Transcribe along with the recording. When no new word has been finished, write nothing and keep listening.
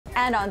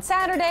And on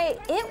Saturday,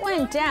 it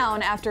went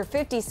down after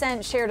 50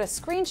 Cent shared a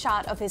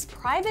screenshot of his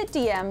private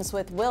DMs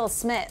with Will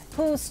Smith,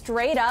 who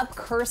straight up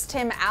cursed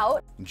him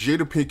out.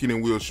 Jada Pinkett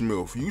and Will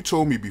Smith, you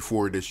told me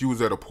before that you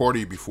was at a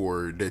party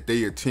before that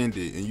they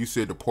attended and you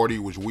said the party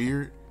was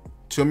weird.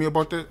 Tell me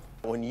about that.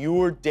 When you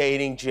were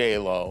dating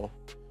J-Lo,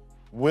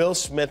 Will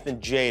Smith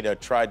and Jada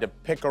tried to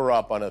pick her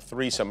up on a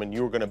threesome and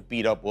you were gonna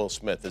beat up Will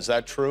Smith. Is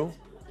that true?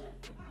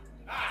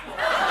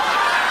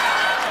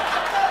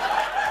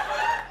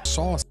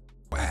 Saw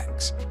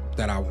acts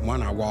that I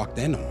walked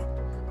in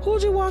on.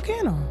 Who'd you walk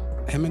in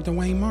on? Him and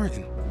Dwayne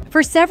Martin.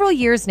 For several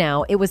years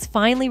now, it was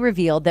finally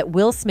revealed that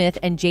Will Smith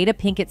and Jada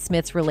Pinkett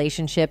Smith's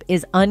relationship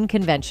is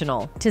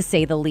unconventional, to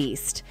say the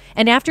least.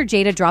 And after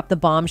Jada dropped the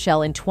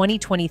bombshell in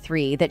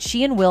 2023 that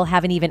she and Will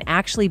haven't even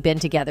actually been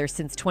together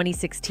since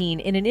 2016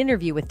 in an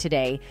interview with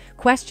Today,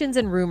 questions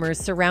and rumors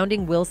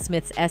surrounding Will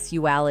Smith's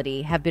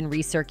s-uality have been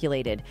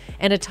recirculated.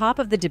 And atop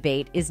of the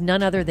debate is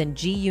none other than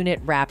G-Unit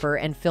rapper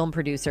and film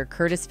producer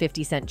Curtis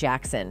 50 Cent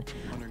Jackson.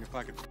 I'm wondering if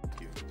I could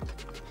you.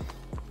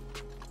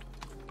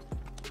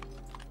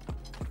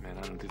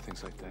 I don't do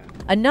things like that.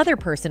 Another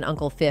person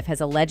Uncle Fif has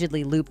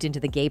allegedly looped into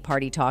the gay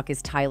party talk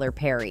is Tyler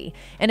Perry.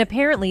 And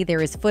apparently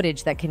there is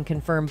footage that can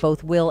confirm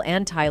both Will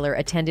and Tyler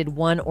attended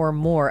one or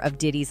more of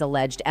Diddy's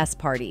alleged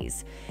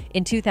S-parties.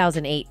 In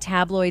 2008,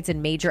 tabloids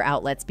and major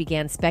outlets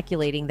began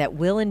speculating that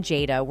Will and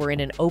Jada were in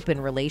an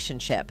open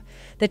relationship.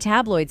 The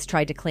tabloids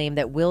tried to claim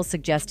that Will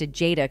suggested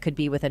Jada could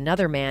be with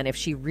another man if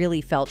she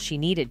really felt she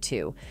needed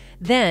to.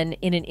 Then,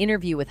 in an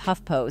interview with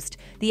HuffPost,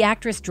 the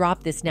actress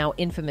dropped this now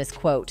infamous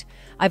quote,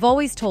 "I've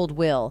always told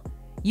Will,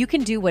 you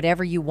can do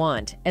whatever you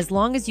want, as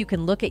long as you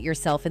can look at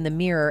yourself in the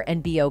mirror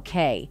and be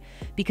okay.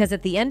 Because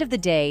at the end of the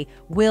day,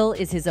 Will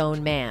is his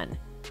own man.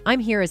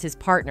 I'm here as his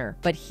partner,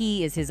 but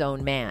he is his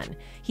own man.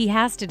 He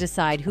has to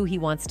decide who he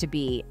wants to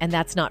be, and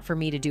that's not for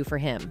me to do for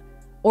him."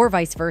 Or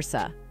vice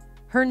versa.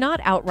 Her not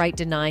outright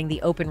denying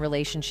the open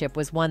relationship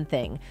was one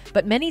thing,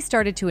 but many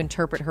started to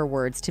interpret her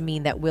words to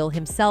mean that Will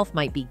himself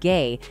might be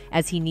gay,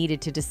 as he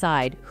needed to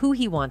decide who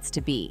he wants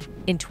to be.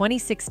 In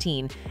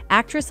 2016,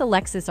 actress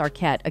Alexis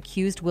Arquette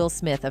accused Will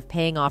Smith of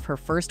paying off her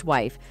first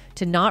wife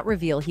to not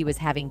reveal he was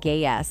having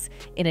gay S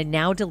in a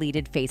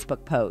now-deleted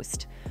Facebook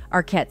post.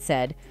 Arquette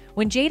said,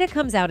 "When Jada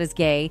comes out as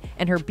gay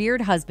and her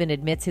beard husband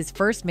admits his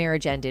first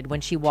marriage ended when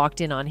she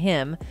walked in on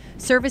him,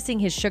 servicing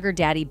his sugar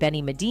daddy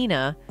Benny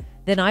Medina,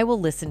 then I will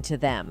listen to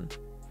them."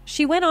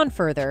 She went on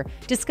further,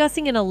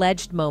 discussing an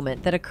alleged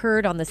moment that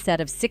occurred on the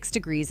set of 6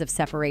 Degrees of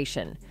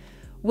Separation.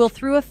 Will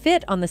threw a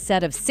fit on the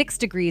set of 6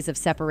 Degrees of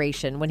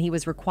Separation when he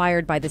was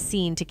required by the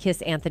scene to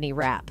kiss Anthony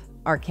Rapp,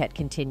 Arquette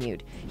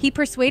continued. He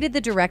persuaded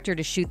the director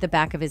to shoot the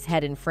back of his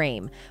head in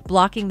frame,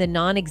 blocking the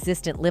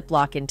non-existent lip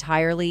lock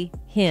entirely.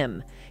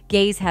 Him.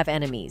 Gays have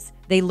enemies.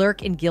 They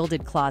lurk in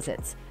gilded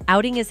closets.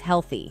 Outing is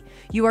healthy.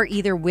 You are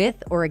either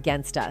with or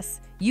against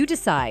us. You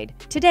decide.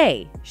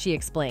 Today, she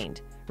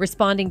explained.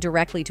 Responding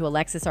directly to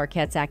Alexis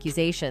Arquette's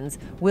accusations,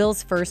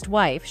 Will's first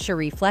wife,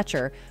 Cherie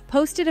Fletcher,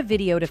 posted a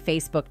video to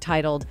Facebook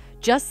titled,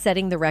 "Just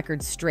Setting the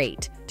Record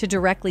Straight," to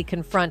directly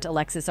confront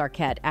Alexis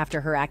Arquette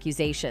after her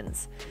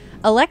accusations.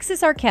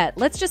 "Alexis Arquette,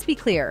 let's just be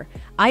clear.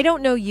 I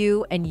don't know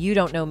you and you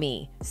don't know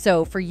me.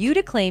 So for you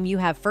to claim you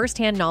have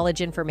firsthand knowledge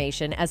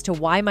information as to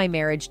why my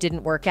marriage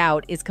didn't work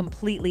out is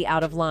completely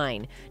out of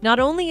line. Not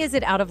only is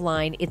it out of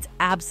line, it's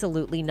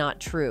absolutely not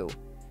true."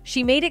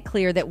 She made it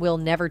clear that Will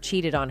never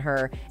cheated on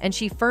her, and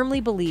she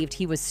firmly believed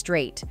he was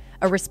straight,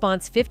 a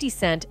response 50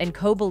 Cent and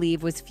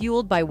co-believe was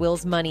fueled by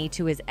Will's money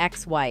to his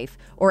ex-wife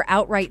or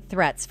outright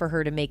threats for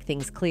her to make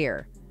things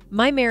clear.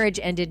 "My marriage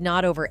ended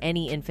not over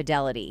any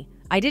infidelity.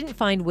 I didn't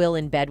find Will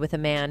in bed with a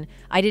man.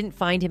 I didn't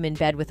find him in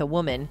bed with a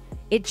woman.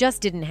 It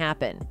just didn't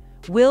happen.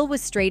 Will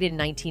was straight in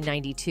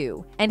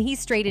 1992, and he's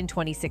straight in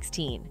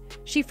 2016.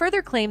 She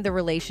further claimed the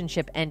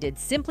relationship ended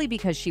simply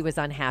because she was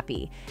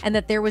unhappy, and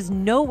that there was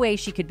no way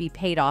she could be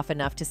paid off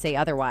enough to say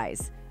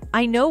otherwise.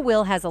 "I know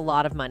Will has a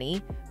lot of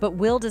money, but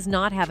Will does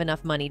not have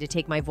enough money to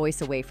take my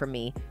voice away from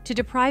me, to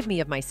deprive me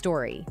of my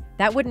story.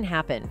 That wouldn't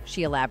happen,"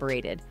 she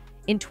elaborated.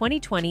 In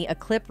 2020, a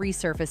clip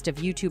resurfaced of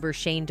YouTuber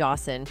Shane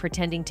Dawson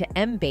pretending to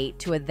M-bait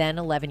to a then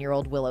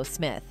 11-year-old Willow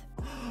Smith.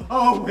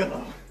 "Oh,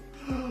 Willow.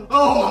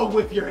 Oh, I'll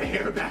whip your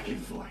hair back and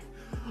forth.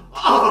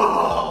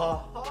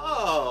 Oh,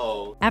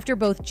 oh." After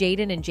both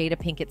Jaden and Jada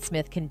Pinkett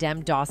Smith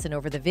condemned Dawson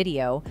over the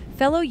video,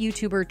 fellow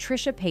YouTuber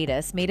Trisha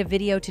Paytas made a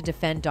video to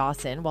defend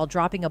Dawson while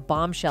dropping a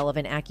bombshell of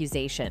an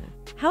accusation.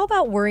 "How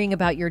about worrying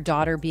about your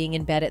daughter being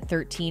in bed at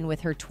 13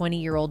 with her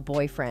 20-year-old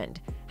boyfriend?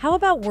 How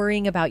about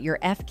worrying about your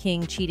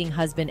F-King cheating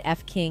husband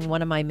F-King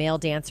one of my male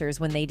dancers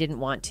when they didn't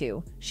want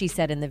to?" she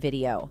said in the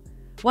video.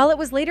 While it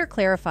was later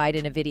clarified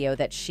in a video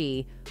that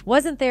she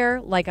wasn't there,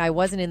 like I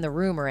wasn't in the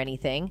room or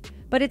anything,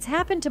 but it's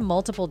happened to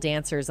multiple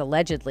dancers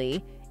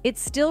allegedly, it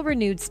still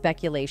renewed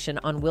speculation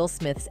on Will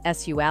Smith's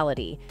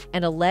s-uality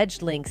and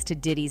alleged links to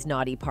Diddy's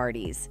naughty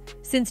parties.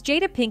 Since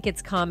Jada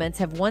Pinkett's comments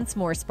have once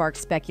more sparked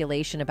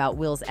speculation about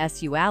Will's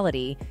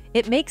s-uality,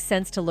 it makes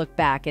sense to look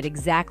back at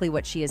exactly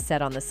what she has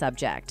said on the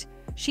subject.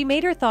 She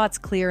made her thoughts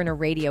clear in a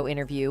radio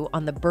interview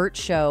on The Burt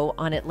Show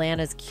on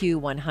Atlanta's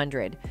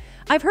Q100.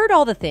 "I've heard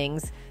all the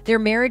things. Their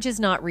marriage is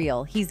not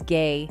real. He's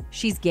gay,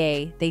 she's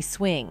gay, they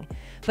swing.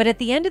 But at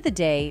the end of the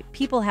day,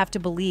 people have to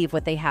believe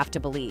what they have to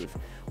believe.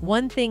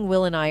 One thing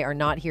Will and I are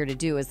not here to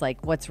do is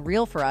like, what's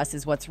real for us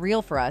is what's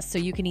real for us, so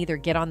you can either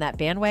get on that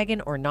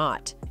bandwagon or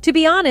not." To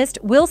be honest,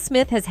 Will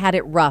Smith has had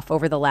it rough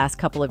over the last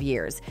couple of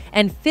years,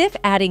 and Fifth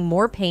adding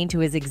more pain to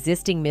his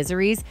existing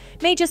miseries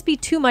may just be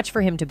too much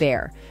for him to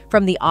bear.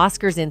 From the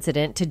Oscars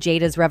incident to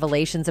Jada's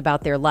revelations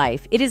about their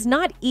life, it is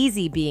not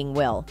easy being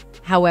Will.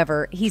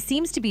 However, he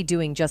seems to be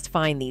doing just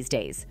fine these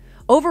days.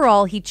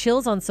 Overall, he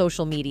chills on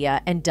social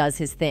media and does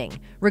his thing,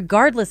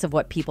 regardless of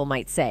what people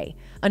might say.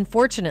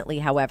 Unfortunately,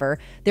 however,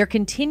 there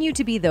continue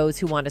to be those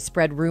who want to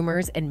spread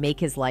rumors and make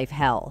his life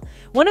hell.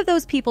 One of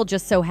those people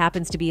just so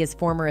happens to be his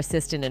former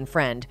assistant and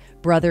friend,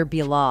 brother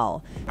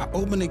Bilal. I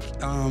open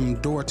the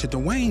door to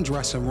Dwayne's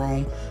dressing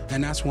room,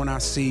 and that's when I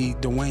see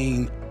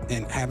Dwayne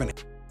and having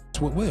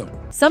with Will.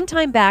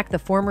 Sometime back, the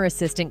former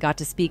assistant got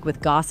to speak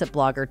with gossip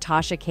blogger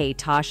Tasha K.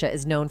 Tasha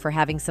is known for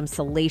having some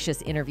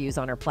salacious interviews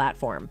on her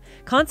platform.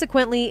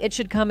 Consequently, it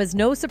should come as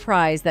no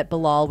surprise that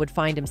Bilal would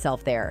find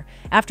himself there.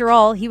 After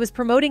all, he was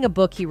promoting a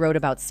book he wrote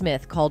about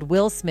Smith called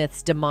Will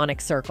Smith's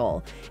Demonic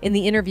Circle. In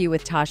the interview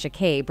with Tasha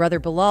K., brother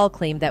Bilal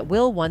claimed that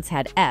Will once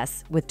had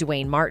S with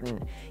Dwayne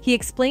Martin. He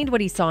explained what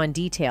he saw in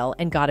detail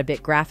and got a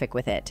bit graphic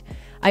with it.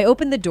 "I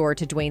opened the door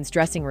to Dwayne's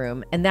dressing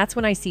room, and that's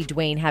when I see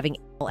Dwayne having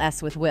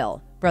S with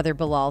Will," brother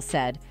Bilal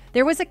said.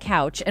 "There was a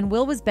couch, and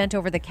Will was bent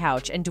over the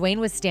couch, and Dwayne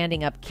was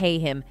standing up K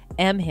him,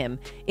 M him.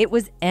 It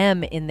was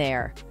M in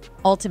there."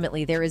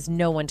 Ultimately, there is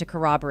no one to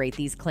corroborate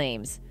these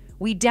claims.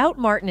 We doubt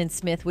Martin and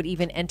Smith would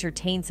even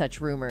entertain such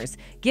rumors,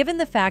 given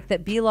the fact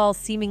that Bilal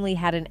seemingly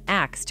had an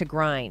axe to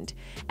grind.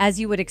 As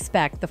you would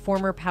expect, the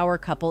former power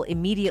couple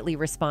immediately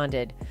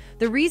responded.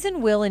 "The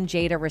reason Will and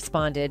Jada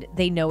responded,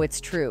 they know it's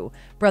true,"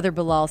 brother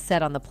Bilal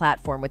said on the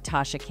platform with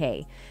Tasha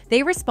K.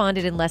 "They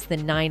responded in less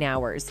than 9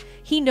 hours.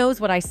 He knows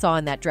what I saw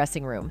in that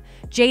dressing room.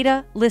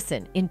 Jada,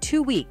 listen, in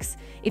 2 weeks,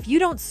 if you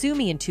don't sue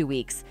me in 2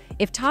 weeks,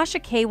 if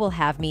Tasha K will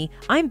have me,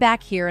 I'm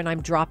back here and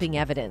I'm dropping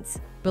evidence."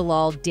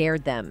 Bilal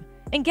dared them.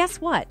 And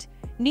guess what?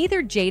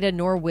 Neither Jada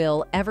nor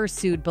Will ever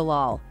sued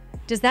Bilal.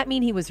 Does that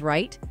mean he was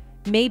right?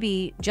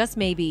 Maybe, just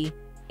maybe.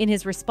 In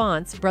his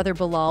response, brother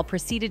Bilal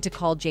proceeded to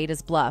call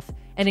Jada's bluff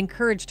and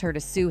encouraged her to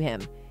sue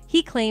him.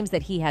 He claims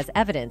that he has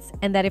evidence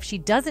and that if she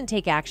doesn't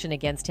take action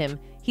against him,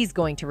 he's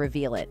going to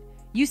reveal it.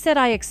 "You said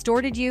I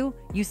extorted you?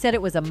 You said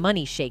it was a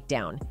money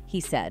shakedown," he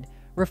said,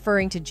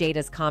 referring to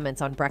Jada's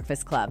comments on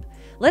Breakfast Club.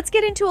 "Let's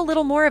get into a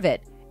little more of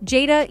it.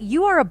 Jada,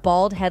 you are a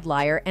bald head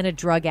liar and a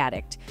drug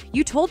addict.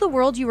 You told the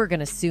world you were going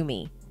to sue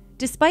me."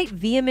 Despite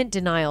vehement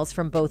denials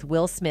from both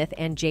Will Smith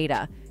and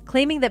Jada,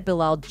 claiming that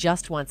Bilal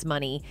just wants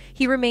money,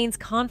 he remains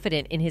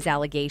confident in his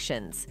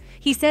allegations.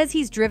 He says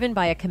he's driven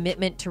by a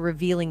commitment to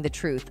revealing the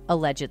truth,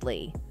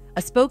 allegedly.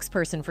 A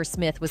spokesperson for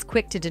Smith was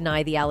quick to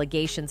deny the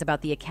allegations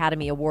about the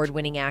Academy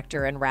Award-winning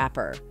actor and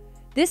rapper.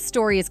 "This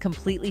story is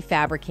completely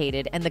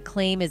fabricated and the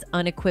claim is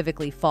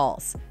unequivocally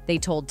false," they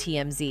told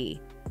TMZ.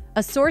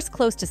 A source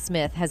close to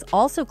Smith has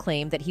also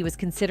claimed that he was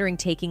considering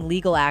taking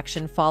legal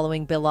action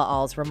following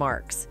Bilal's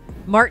remarks.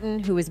 Martin,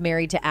 who is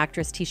married to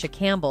actress Tisha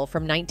Campbell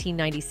from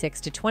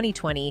 1996 to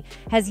 2020,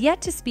 has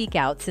yet to speak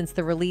out since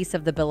the release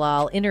of the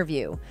Bilal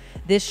interview.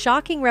 This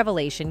shocking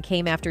revelation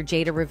came after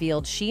Jada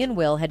revealed she and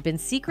Will had been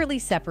secretly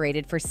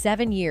separated for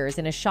 7 years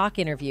in a shock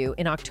interview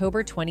in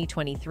October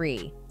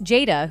 2023.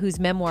 Jada, whose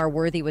memoir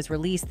Worthy was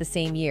released the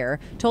same year,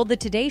 told the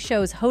Today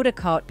Show's Hoda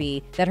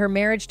Kotb that her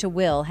marriage to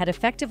Will had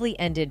effectively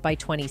ended by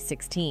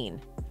 2016.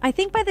 "I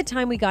think by the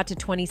time we got to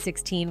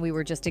 2016, we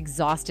were just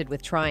exhausted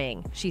with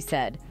trying," she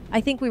said.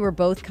 "I think we were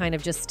both kind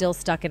of just still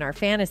stuck in our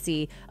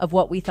fantasy of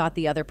what we thought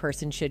the other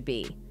person should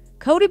be."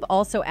 Kotb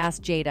also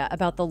asked Jada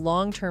about the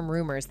long-term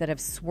rumors that have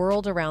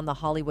swirled around the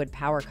Hollywood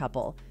power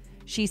couple.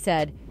 She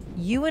said,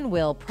 "You and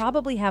Will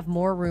probably have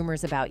more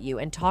rumors about you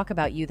and talk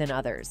about you than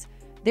others.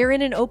 They're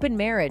in an open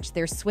marriage,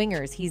 they're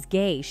swingers, he's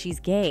gay, she's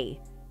gay."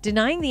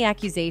 Denying the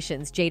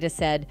accusations, Jada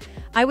said,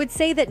 "I would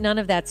say that none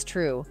of that's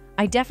true.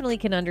 I definitely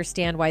can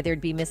understand why there'd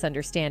be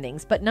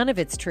misunderstandings, but none of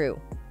it's true."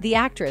 The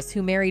actress,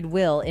 who married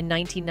Will in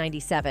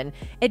 1997,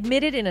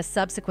 admitted in a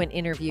subsequent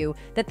interview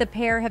that the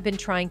pair have been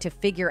trying to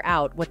figure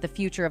out what the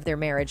future of their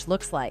marriage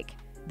looks like.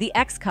 The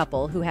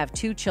ex-couple, who have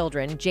 2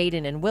 children,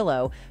 Jaden and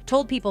Willow,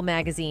 told People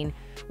magazine,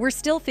 "We're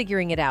still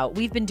figuring it out.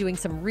 We've been doing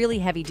some really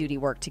heavy-duty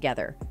work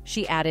together."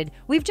 She added,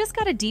 "We've just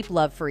got a deep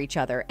love for each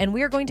other, and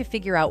we are going to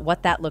figure out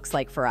what that looks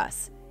like for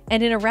us."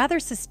 And in a rather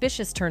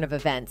suspicious turn of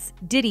events,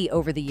 Diddy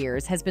over the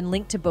years has been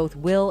linked to both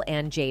Will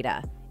and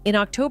Jada. In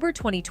October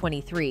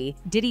 2023,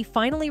 Diddy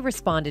finally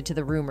responded to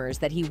the rumors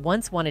that he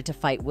once wanted to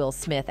fight Will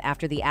Smith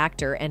after the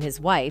actor and his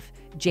wife,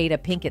 Jada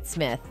Pinkett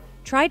Smith,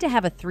 tried to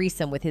have a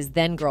threesome with his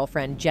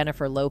then-girlfriend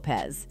Jennifer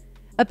Lopez.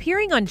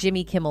 Appearing on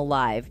Jimmy Kimmel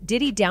Live,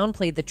 Diddy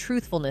downplayed the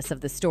truthfulness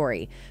of the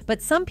story,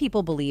 but some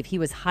people believe he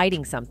was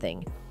hiding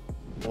something.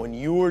 When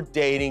you were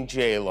dating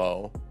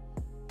J-Lo,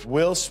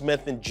 Will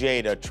Smith and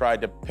Jada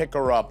tried to pick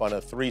her up on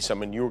a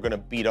threesome and you were going to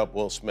beat up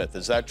Will Smith.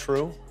 Is that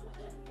true?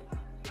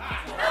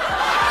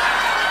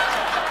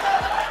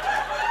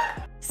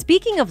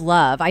 Speaking of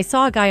love, I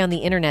saw a guy on the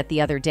internet the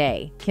other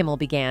day, Kimmel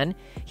began.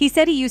 He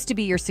said he used to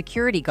be your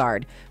security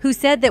guard, who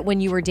said that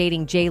when you were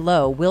dating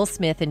J-Lo, Will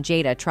Smith and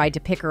Jada tried to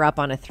pick her up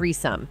on a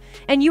threesome,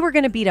 and you were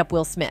going to beat up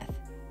Will Smith.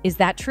 Is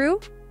that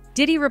true?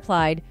 Diddy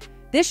replied,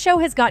 "This show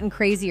has gotten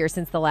crazier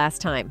since the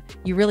last time.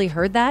 You really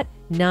heard that?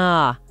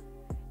 Nah."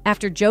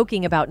 After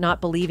joking about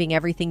not believing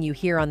everything you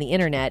hear on the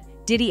internet,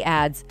 Diddy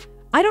adds,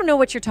 "I don't know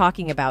what you're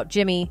talking about,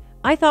 Jimmy.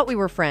 I thought we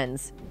were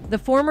friends." The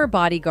former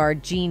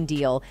bodyguard, Gene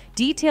Deal,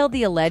 detailed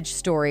the alleged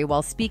story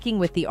while speaking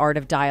with The Art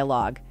of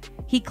Dialogue.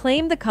 He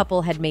claimed the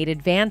couple had made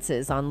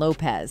advances on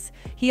Lopez.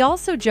 He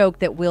also joked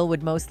that Will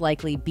would most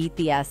likely beat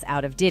the S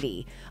out of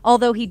Diddy,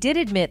 although he did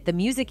admit the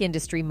music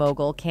industry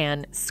mogul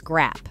can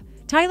scrap.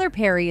 Tyler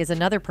Perry is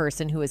another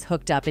person who is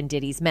hooked up in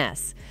Diddy's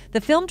mess.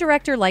 The film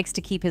director likes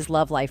to keep his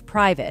love life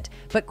private,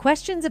 but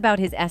questions about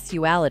his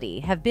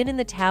s-uality have been in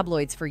the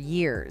tabloids for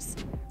years.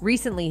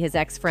 Recently, his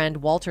ex-friend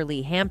Walter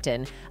Lee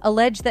Hampton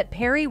alleged that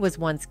Perry was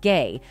once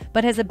gay,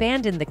 but has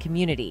abandoned the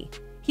community.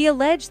 He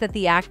alleged that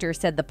the actor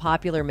said the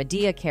popular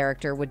Medea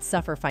character would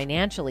suffer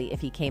financially if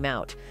he came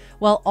out.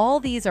 While all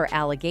these are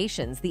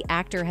allegations, the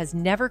actor has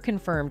never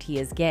confirmed he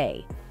is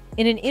gay.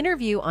 In an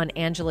interview on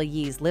Angela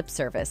Yee's Lip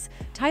Service,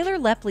 Tyler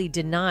Lepley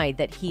denied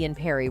that he and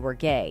Perry were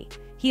gay.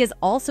 He has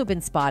also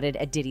been spotted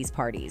at Diddy's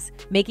parties,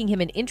 making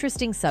him an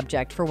interesting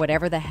subject for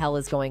whatever the hell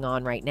is going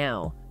on right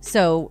now.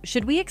 So,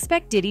 should we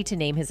expect Diddy to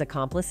name his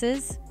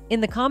accomplices?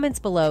 In the comments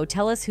below,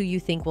 tell us who you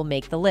think will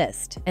make the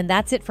list. And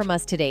that's it from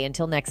us today.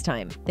 Until next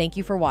time, thank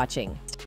you for watching.